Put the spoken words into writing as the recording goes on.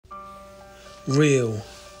Real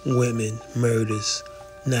women murders,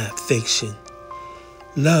 not fiction.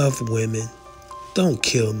 Love women, don't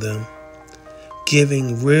kill them.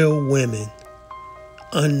 Giving real women,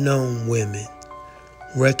 unknown women,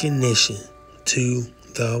 recognition to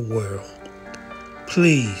the world.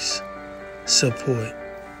 Please support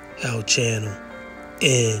our channel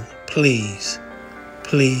and please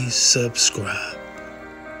subscribe.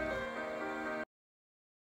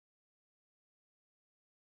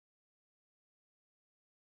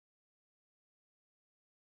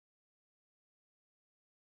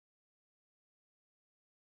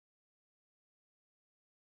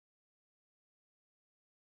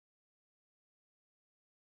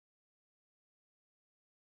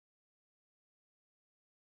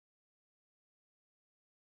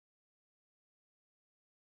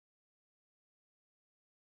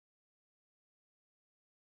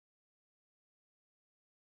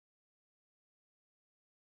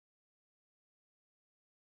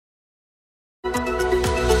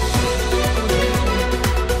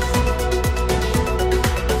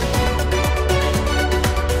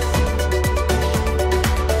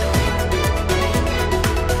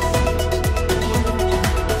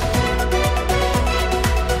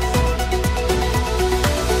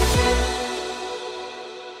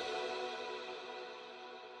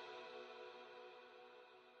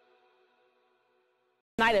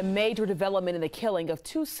 Tonight, a major development in the killing of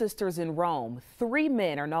two sisters in Rome. 3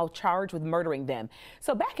 men are now charged with murdering them.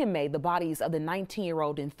 So back in May, the bodies of the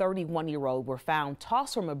 19-year-old and 31-year-old were found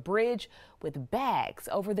tossed from a bridge with bags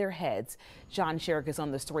over their heads. John Sherrick is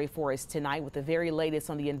on the story for us tonight with the very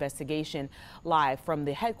latest on the investigation, live from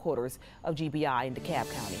the headquarters of GBI in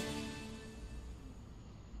DeKalb County.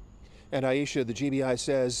 And Aisha, the GBI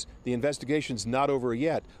says the investigation's not over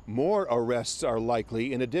yet. More arrests are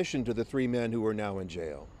likely in addition to the 3 men who are now in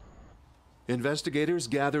jail. Investigators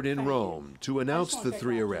gathered in Rome to announce the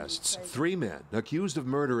 3 arrests. 3 men accused of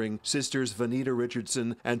murdering sisters Vanita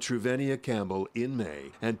Richardson and Trevena Campbell in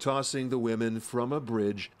May and tossing the women from a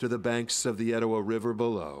bridge to the banks of the Etowah River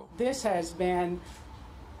below. This has been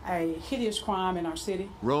a hideous crime in our city.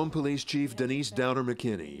 Rome Police Chief Denise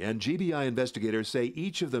Downer-McKinney and GBI investigators say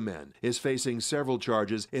each of the men is facing several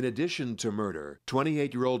charges in addition to murder.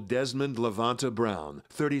 28-year-old Desmond Levanta Brown,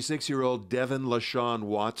 36-year-old Devin LaShawn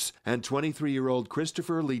Watts, and 23-year-old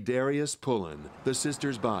Christopher Ledarius Pullen. The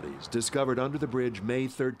sisters' bodies discovered under the bridge May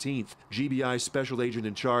 13th. GBI Special Agent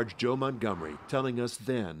in Charge Joe Montgomery telling us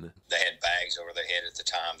then. They had bags over their head at the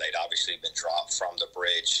time. They'd obviously been dropped from the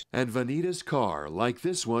bridge. And Vanita's car, like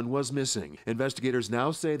this one, was missing. Investigators now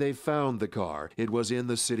say they found the car. It was in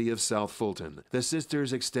the city of South Fulton. The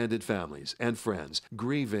sisters' extended families and friends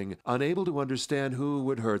grieving, unable to understand who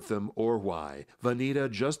would hurt them or why. Vanita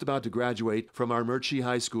just about to graduate from Armurchie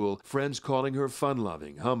High School, friends calling her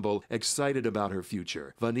fun-loving, humble, excited about her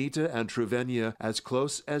future. Vanita and Trevena as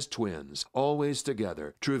close as twins, always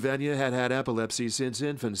together. Trevena had had epilepsy since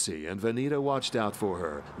infancy, and Vanita watched out for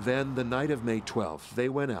her. Then, the night of May 12th, they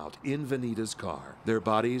went out in Vanita's car. Their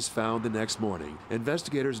bodies found the next morning.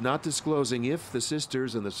 Investigators not disclosing if the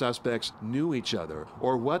sisters and the suspects knew each other,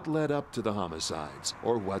 or what led up to the homicides,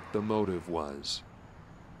 or what the motive was.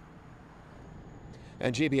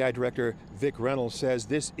 And GBI Director Vic Reynolds says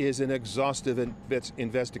this is an exhaustive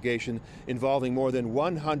investigation involving more than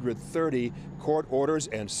 130 court orders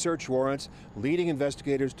and search warrants, leading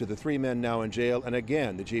investigators to the 3 men now in jail. And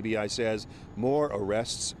again, the GBI says more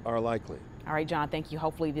arrests are likely. All right, John, thank you.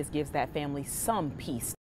 Hopefully this gives that family some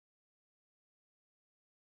peace.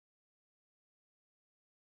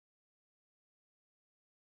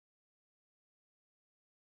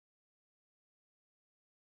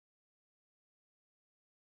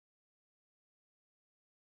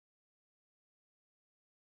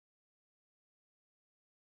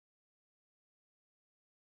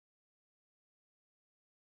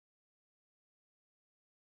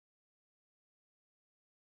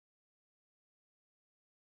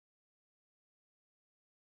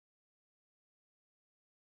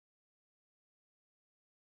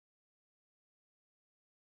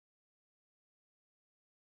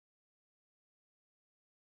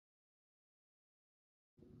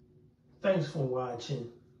 Thanks for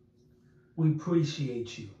watching. We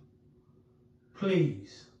appreciate you.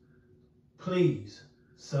 Please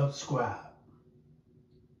subscribe.